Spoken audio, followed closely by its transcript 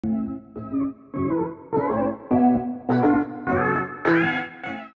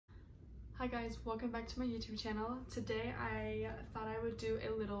welcome back to my YouTube channel. Today I thought I would do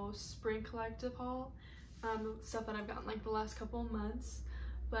a little spring collective haul, stuff that I've gotten like the last couple months.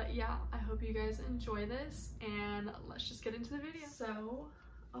 But yeah, I hope you guys enjoy this and let's just get into the video. So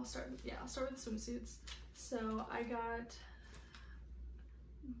I'll start with the swimsuits. So I got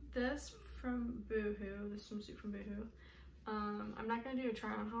this from Boohoo, the swimsuit from Boohoo. I'm not gonna do a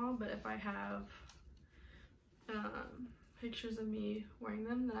try on haul, but if I have pictures of me wearing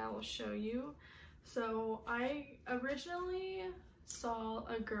them, then I will show you. So I originally saw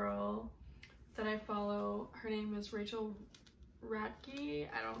a girl that I follow. Her name is Rachel Radke.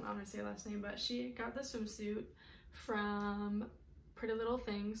 I don't know how to say her last name, but she got the swimsuit from Pretty Little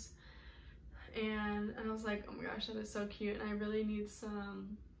Things, and I was like, oh my gosh, that is so cute, and I really need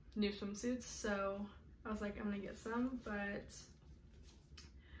some new swimsuits. So I was like, I'm gonna get some, but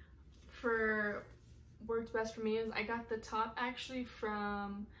for worked best for me is I got the top actually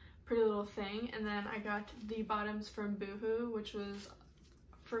from Pretty Little Thing, and then I got the bottoms from Boohoo, which was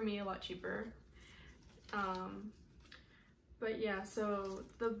for me a lot cheaper. But yeah, so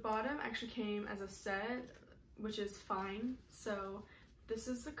the bottom actually came as a set, which is fine. So this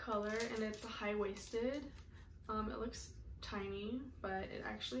is the color, and it's a high-waisted. It looks tiny, but it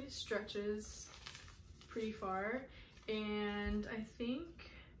actually stretches pretty far. And I think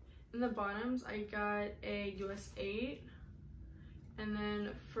in the bottoms I got a US 8, and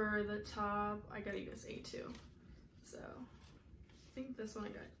then for the top I got a US 8 too. So I think this one I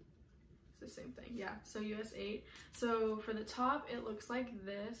got, it's the same thing. Yeah, so US 8. So for the top it looks like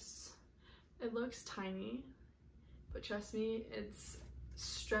this. It looks tiny, but trust me, it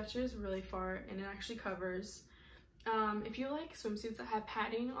stretches really far and it actually covers. If you like swimsuits that have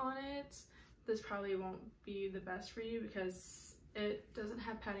padding on it, this probably won't be the best for you because it doesn't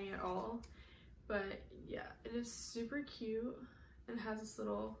have padding at all. But yeah, it is super cute and has this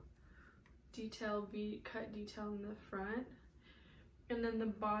little detail, cut detail in the front. And then the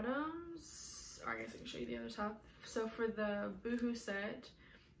bottoms, or I guess I can show you the other top. So for the Boohoo set,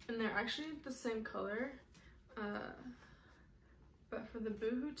 and they're actually the same color, but for the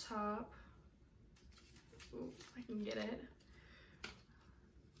Boohoo top, ooh, I can get it,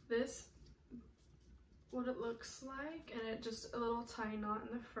 this what it looks like, and it just a little tie knot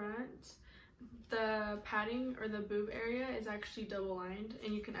in the front. The padding or the boob area is actually double lined,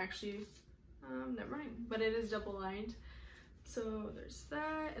 and you can actually never mind, but it is double lined. So there's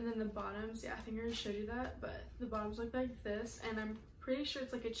that, and then the bottoms, yeah, I think I already showed you that, but the bottoms look like this, and I'm pretty sure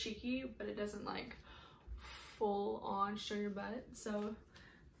it's like a cheeky, but it doesn't like full on show your butt. So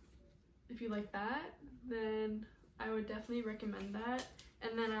if you like that, then I would definitely recommend that.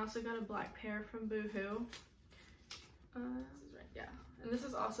 And then I also got a black pair from Boohoo. Yeah, and this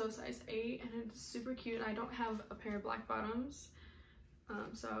is also a size 8, and it's super cute. And I don't have a pair of black bottoms,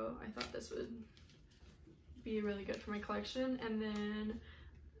 so I thought this would be really good for my collection. And then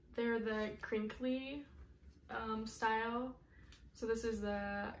they're the crinkly style. So this is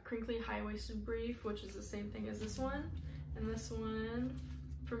the crinkly high-waisted brief, which is the same thing as this one. And this one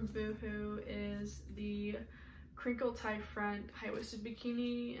from Boohoo is the crinkle tie front high-waisted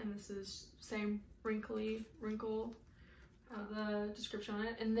bikini, and this is same wrinkle, the description on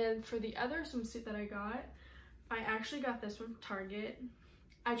it. And then for the other swimsuit that I actually got this from Target.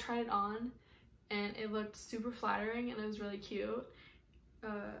 I tried it on and it looked super flattering and it was really cute.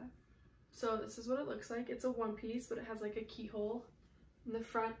 So this is what it looks like. It's a one piece, but it has like a keyhole in the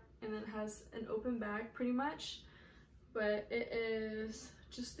front, and then it has an open back pretty much. But it is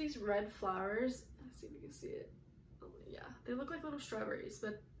just these red flowers. Let's see if you can see it. Yeah, they look like little strawberries,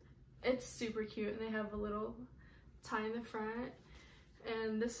 but it's super cute, and they have a little tie in the front,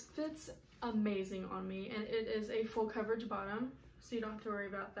 and this fits amazing on me, and it is a full coverage bottom, so you don't have to worry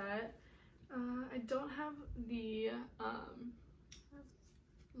about that. I don't have the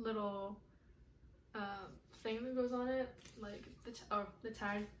little thing that goes on it, like the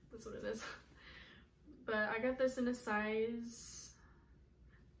tag, that's what it is. But I got this in a size,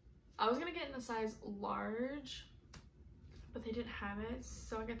 I was gonna get in a size large, but they didn't have it,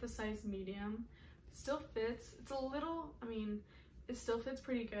 so I got the size medium. It still fits. It's a little, I mean, it still fits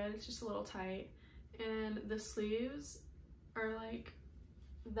pretty good. It's just a little tight. And the sleeves are like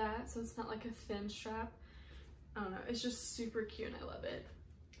that, so it's not like a thin strap. I don't know, it's just super cute and I love it.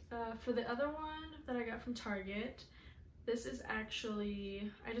 For the other one that I got from Target, this is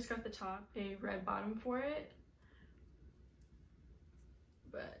actually, I just got the top, a red bottom for it.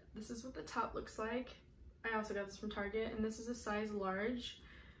 But this is what the top looks like. I also got this from Target, and this is a size large,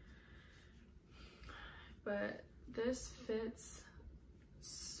 but this fits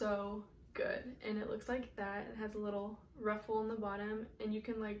so good, and it looks like that. It has a little ruffle on the bottom, and you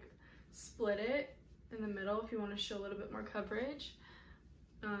can like split it in the middle if you want to show a little bit more coverage.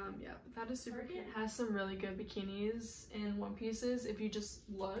 Yeah, that is super cute. It has some really good bikinis and one pieces if you just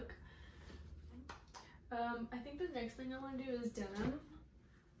look. I think the next thing I want to do is denim.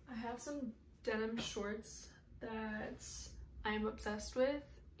 I have some denim shorts that I'm obsessed with,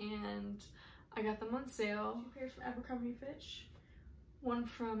 and I got them on sale. 2 pairs from Abrecrombie Fitch, one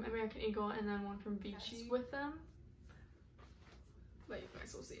from American Eagle, and then one from Vici with them. But you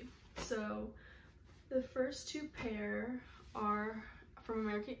guys will see. So the first 2 pair are from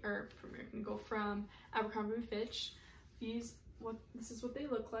American Eagle, from Abercrombie Fitch. This is what they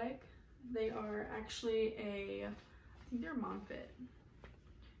look like. They are actually I think they're mom fit.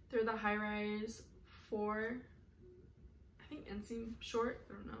 They're the high rise for, I think, inseam short,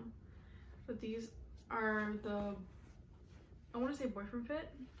 I don't know. But these are I want to say boyfriend fit,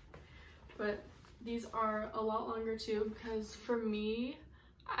 but these are a lot longer too, because for me,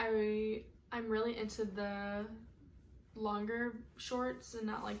 I'm really into the longer shorts and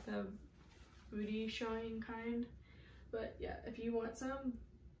not like the booty showing kind. But yeah, if you want some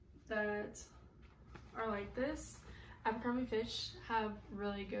that are like this, Abercrombie Fitch have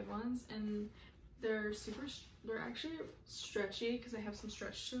really good ones, and they're actually stretchy because they have some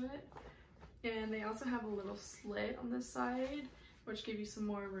stretch to it, and they also have a little slit on this side which give you some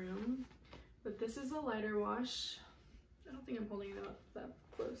more room. But this is a lighter wash. I don't think I'm holding it up that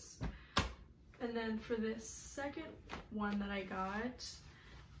close. And then for this second one that I got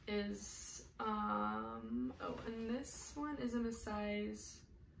is and this one is in a size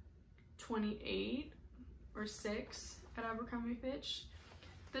 28 or 6 at Abercrombie Fitch.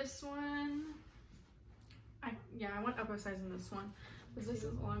 This one, I went up a size in this one, because this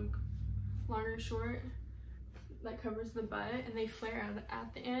is longer short that covers the butt, and they flare out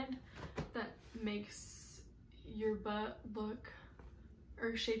at the end. That makes your butt look,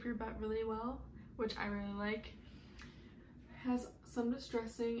 or shape your butt really well, which I really like. Has some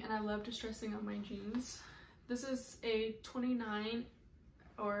distressing, and I love distressing on my jeans. This is a 29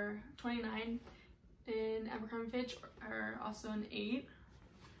 in Abercrombie Fitch, or also an 8.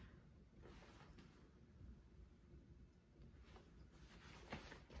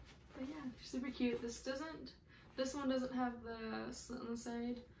 But yeah, super cute. This one doesn't have the slit on the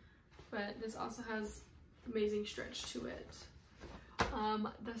side, but this also has amazing stretch to it.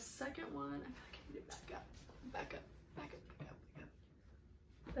 The second one, I feel like I need to back up.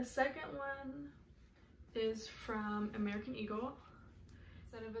 The second one is from American Eagle.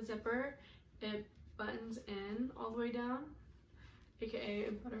 Instead of a zipper, it buttons in all the way down, aka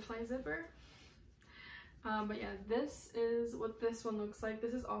a butterfly zipper. But yeah, this is what this one looks like.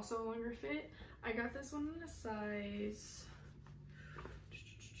 This is also a longer fit. I got this one in a size,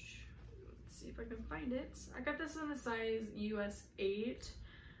 let's see if I can find it. I got this in a size US 8,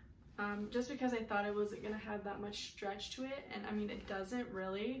 just because I thought it wasn't gonna have that much stretch to it, and I mean, it doesn't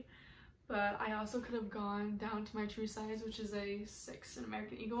really. But I also could have gone down to my true size, which is a 6 in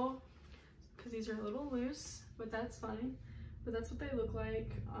American Eagle, because these are a little loose, but that's fine. But that's what they look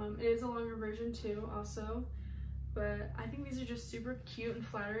like. It is a longer version too, also. But I think these are just super cute and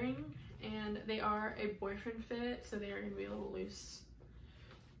flattering, and they are a boyfriend fit, so they are gonna be a little loose.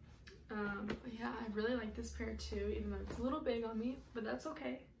 But yeah, I really like this pair too, even though it's a little big on me, but that's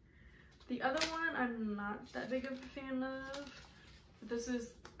okay. The other one I'm not that big of a fan of. This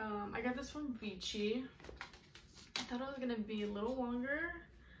is, I got this from Vici. I thought it was gonna be a little longer,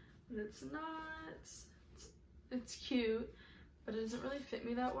 but it's not. It's cute, but it doesn't really fit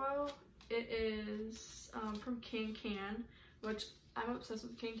me that well. It is from Can, which I'm obsessed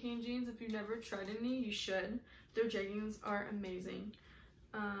with Can jeans. If you've never tried any, you should. Their jeggings are amazing.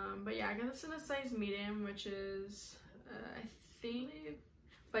 But yeah, I got this in a size medium, which is, I think,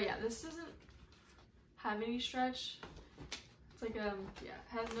 but yeah, this doesn't have any stretch. It's like, yeah, it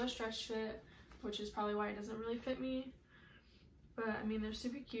has no stretch to it, which is probably why it doesn't really fit me. But I mean, they're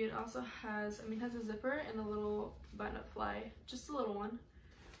super cute. It also has, it has a zipper and a little button-up fly, just a little one.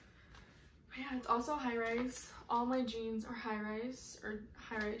 But yeah, it's also high rise. All my jeans are high rise, or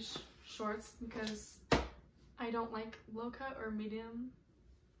high rise shorts, because I don't like low cut or medium,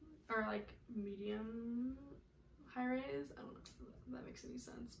 or like medium high rise. I don't know if that makes any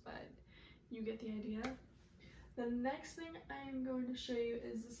sense, but you get the idea. The next thing I am going to show you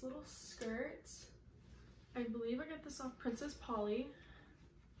is this little skirt. I believe I got this off Princess Polly.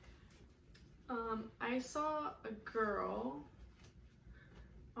 I saw a girl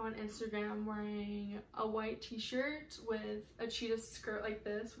on Instagram wearing a white t-shirt with a cheetah skirt like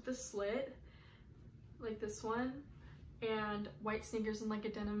this, with a slit, like this one, and white sneakers and like a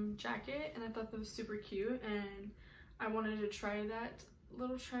denim jacket, and I thought that was super cute, and I wanted to try that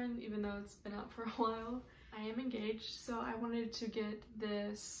little trend, even though it's been out for a while. I am engaged, so I wanted to get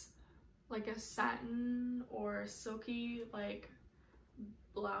this like a satin or silky like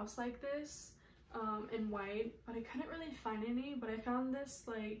blouse like this in white, but I couldn't really find any, but I found this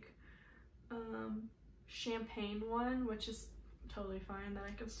like champagne one, which is totally fine, that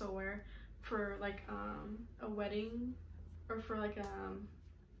I could still wear for like a wedding or for like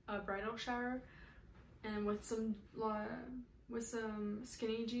a bridal shower, and with some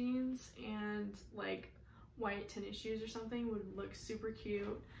skinny jeans and like white tennis shoes or something would look super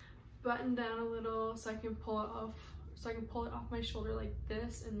cute. Button down a little so I can pull it off my shoulder like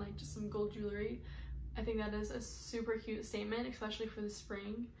this, and like just some gold jewelry. I think that is a super cute statement, especially for the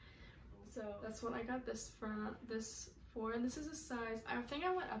spring. So that's what I got this for, and this is a size, I think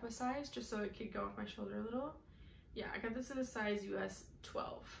I went up a size just so it could go off my shoulder a little. Yeah, I got this in a size US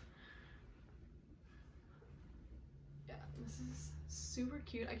 12. Yeah, this is super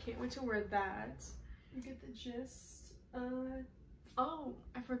cute. I can't wait to wear that. You get the gist. Oh,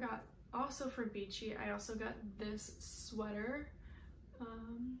 I forgot. Also for Vici, I also got this sweater.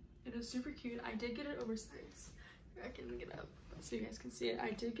 It is super cute. I did get it oversized. I can get up so you guys can see it.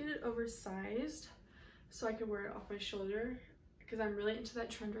 I did get it oversized so I could wear it off my shoulder because I'm really into that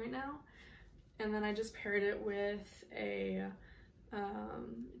trend right now. And then I just paired it with a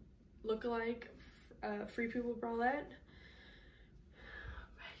look-alike Free People bralette.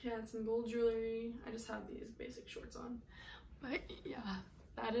 Yeah, and some gold jewelry. I just have these basic shorts on. But yeah,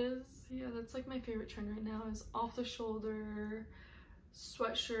 that's like my favorite trend right now, is off the shoulder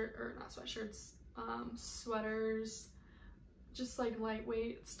sweatshirt, or not sweatshirts, sweaters, just like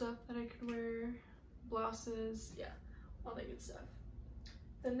lightweight stuff that I could wear, blouses, yeah, all that good stuff.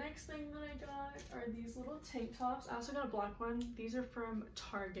 The next thing that I got are these little tank tops. I also got a black one. These are from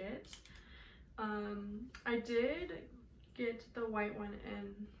Target. I did get the white one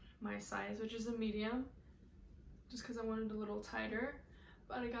in my size, which is a medium, just because I wanted a little tighter.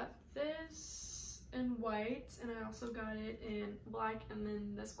 But I got this in white, and I also got it in black, and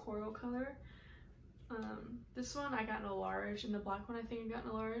then this coral color. This one I got in a large, and the black one I think I got in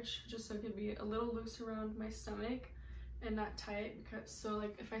a large, just so it could be a little loose around my stomach and not tight, because so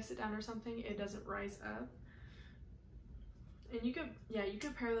like if I sit down or something, it doesn't rise up. And you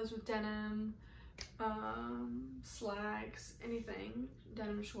could pair those with denim, slacks, anything,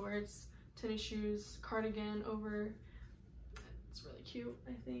 denim shorts, tennis shoes, cardigan over. It's really cute.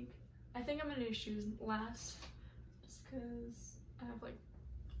 I think I'm gonna do shoes last, just because I have like.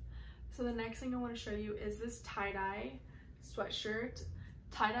 So the next thing I want to show you is this tie-dye sweatshirt.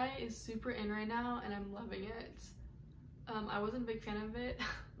 Tie-dye is super in right now, and I'm loving it. I wasn't a big fan of it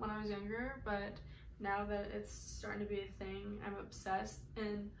when I was younger, but now that it's starting to be a thing, I'm obsessed.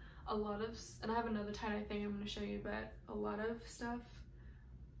 And I have another tie-dye thing I'm going to show you, but a lot of stuff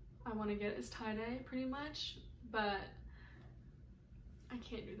I want to get is tie-dye pretty much, but I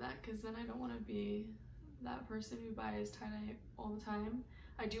can't do that because then I don't want to be that person who buys tie-dye all the time.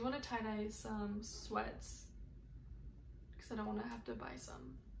 I do want to tie-dye some sweats because I don't want to have to buy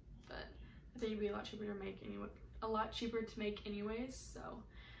some, but I think it'd be a lot cheaper to make anyways. So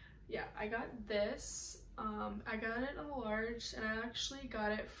yeah, I got this. I got it in a large, and I actually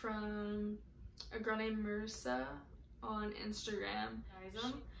got it from a girl named Marissa on Instagram.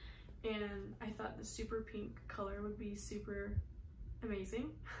 And I thought the super pink color would be super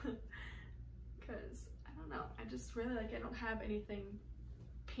amazing because I don't know, I just really like, I don't have anything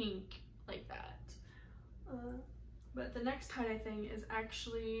pink like that. But the next tie-dye thing is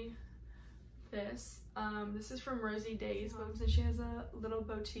actually this. This is from Rosie Days, and she has a little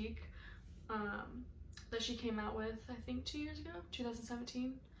boutique that she came out with, I think 2 years ago,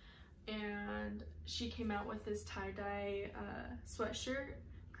 2017, and she came out with this tie-dye sweatshirt,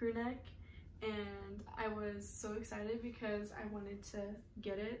 crew neck, and I was so excited because I wanted to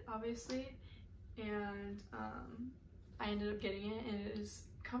get it, obviously, and I ended up getting it, and it is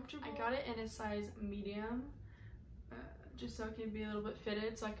comfortable. I got it in a size medium, just so it can be a little bit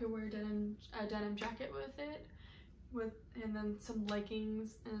fitted, so I could wear a denim jacket with it, and then some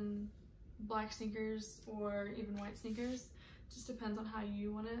leggings and black sneakers or even white sneakers. Just depends on how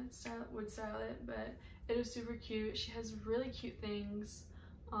you want to style it, but it is super cute. She has really cute things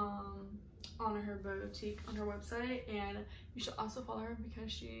on her boutique on her website, and you should also follow her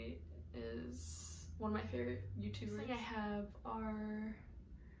because she is one of my favorite YouTubers. Next thing I have are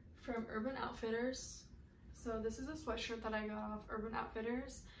from Urban Outfitters. So this is a sweatshirt that I got off Urban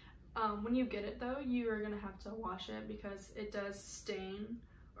Outfitters. When you get it though, you are gonna have to wash it because it does stain,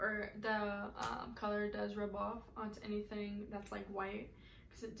 or the color does rub off onto anything that's like white,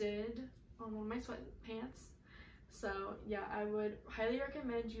 because it did on one of my sweatpants. So yeah, I would highly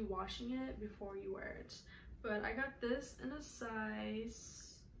recommend you washing it before you wear it. But I got this in a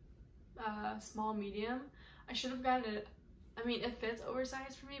size small medium. I should have gotten it, I mean it fits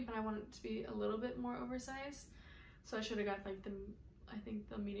oversized for me, but I want it to be a little bit more oversized, so I should have got like I think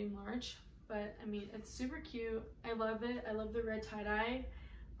the medium large. But I mean, it's super cute. I love it. I love the red tie-dye.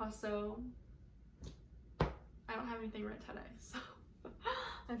 Also, I don't have anything red tie-dye, so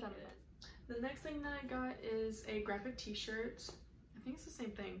I thought of it. The next thing that I got is a graphic t-shirt. I think it's the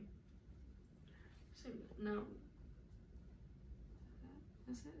same thing. No.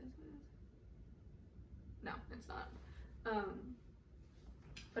 Is it? No, it's not.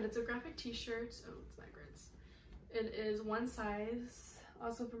 But it's a graphic t-shirt. Oh, it's migrants. It is one size,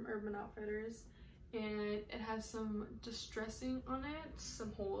 also from Urban Outfitters, and it has some distressing on it,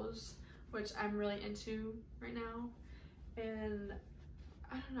 some holes, which I'm really into right now. And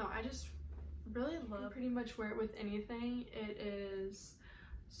I don't know, I just really love, pretty much wear it with anything. It is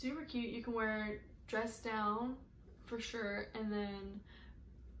super cute. You can wear it dressed down for sure, and then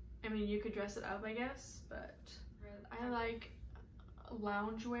I mean you could dress it up, I guess, but I like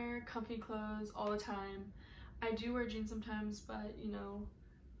loungewear, comfy clothes all the time. I do wear jeans sometimes, but you know,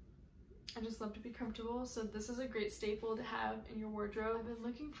 I just love to be comfortable, so this is a great staple to have in your wardrobe. I've been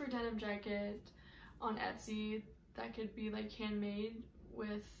looking for a denim jacket on Etsy that could be like handmade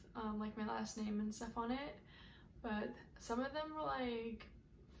with like my last name and stuff on it, but some of them were like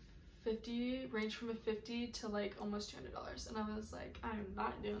range from $50 to like almost $200, and I was like, I'm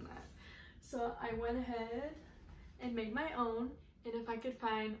not doing that. So I went ahead and made my own, and if I could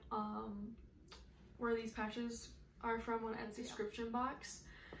find where these patches are from on Etsy description box.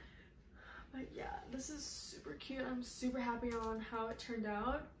 But yeah, this is super cute. I'm super happy on how it turned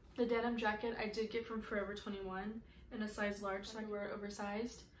out. The denim jacket I did get from Forever 21 in a size large, so I can wear it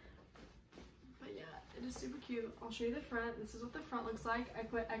oversized. But yeah, it is super cute. I'll show you the front. This is what the front looks like. I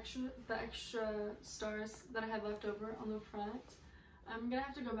put the extra stars that I had left over on the front. I'm gonna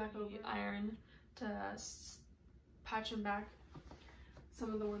have to go back over the iron to patch them back,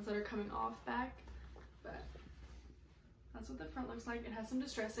 some of the ones that are coming off back. But that's what the front looks like. It has some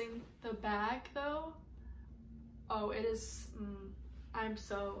distressing. The back though, oh, it is, I'm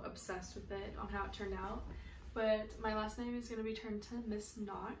so obsessed with it on how it turned out. But my last name is gonna be turned to Miss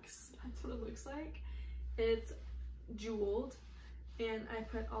Knox. That's what it looks like. It's jeweled, and I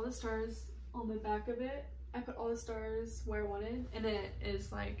put all the stars on the back of it. I put all the stars where I wanted, and it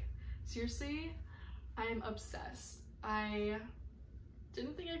is like, seriously, I am obsessed. I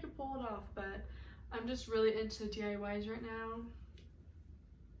didn't think I could pull it off, but I'm just really into DIYs right now.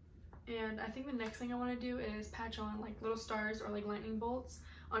 And I think the next thing I want to do is patch on like little stars or like lightning bolts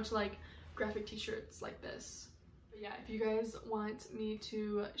onto like graphic t-shirts like this. But yeah, if you guys want me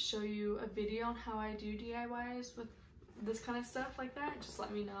to show you a video on how I do DIYs with this kind of stuff like that, just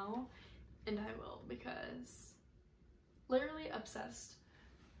let me know, and I will, because literally obsessed.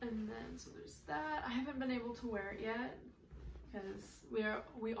 And then so there's that. I haven't been able to wear it yet because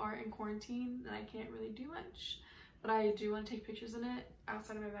we are in quarantine and I can't really do much, but I do want to take pictures in it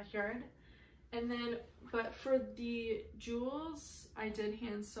outside of my backyard. And then, but for the jewels, I did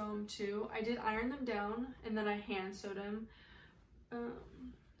hand sew them too. I did iron them down and then I hand sewed them.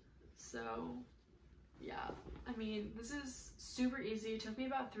 So yeah, I mean, this is super easy. It took me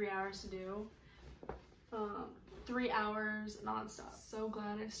about 3 hours to do. 3 hours nonstop. So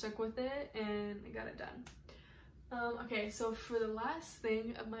glad I stuck with it and I got it done. Okay, so for the last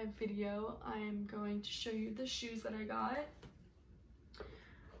thing of my video, I'm going to show you the shoes that I got.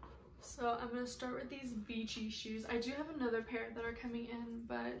 So I'm going to start with these Vici shoes. I do have another pair that are coming in,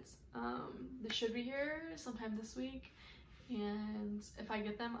 but they should be here sometime this week. And if I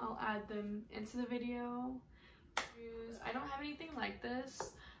get them, I'll add them into the video. Shoes. I don't have anything like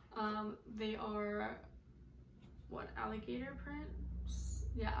this. They are, what, alligator print?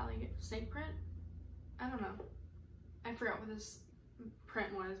 Yeah, alligator, snake print? I don't know. I forgot what this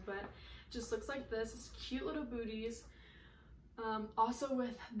print was, but it just looks like this. It's cute little booties. Also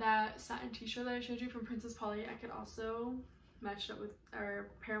with that satin t-shirt that I showed you from Princess Polly, I could also match it up with, or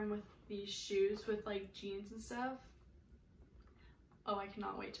pair them with these shoes with like jeans and stuff. Oh, I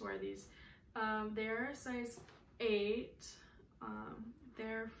cannot wait to wear these. They're a size 8.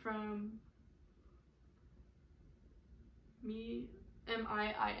 They're from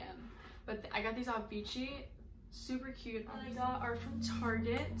M-I-I-M. But I got these off Vici. Super cute. What I got are from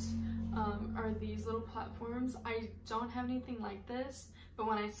Target. Are these little platforms. I don't have anything like this, but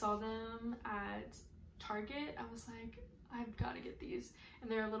when I saw them at Target, I was like, I've got to get these.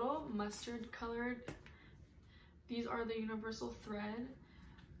 And they're a little mustard colored. These are the universal thread.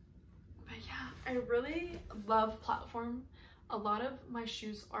 But yeah, I really love platform. A lot of my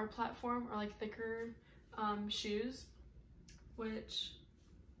shoes are platform or like thicker shoes, which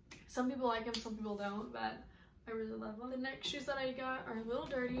some people like them, some people don't, but I really love them. The next shoes that I got are a little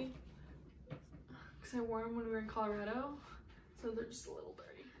dirty because I wore them when we were in Colorado, so they're just a little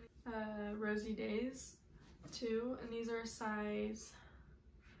dirty. Rosy Days 2, and these are size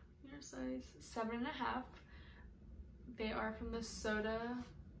 7.5. They are from the Soda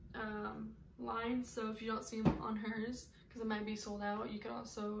line, so if you don't see them on hers, because it might be sold out, you could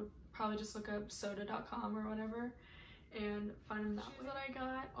also probably just look up soda.com or whatever and find them that way. That I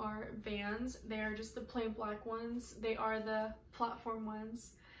got are Vans. They are just the plain black ones. They are the platform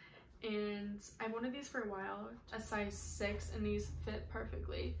ones, and I've wanted these for a while, a size 6, and these fit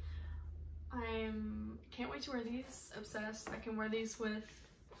perfectly. Can't wait to wear these. Obsessed. I can wear these with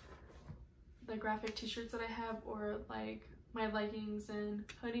the graphic t-shirts that I have, or like my leggings and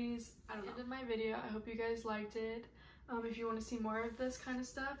hoodies. I don't know. Ended my video. I hope you guys liked it. If you want to see more of this kind of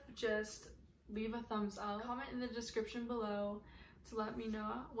stuff, just leave a thumbs up. Comment in the description below to let me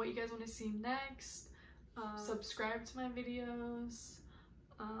know what you guys want to see next. Subscribe to my videos.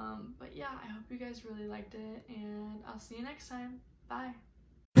 But yeah, I hope you guys really liked it, and I'll see you next time. Bye.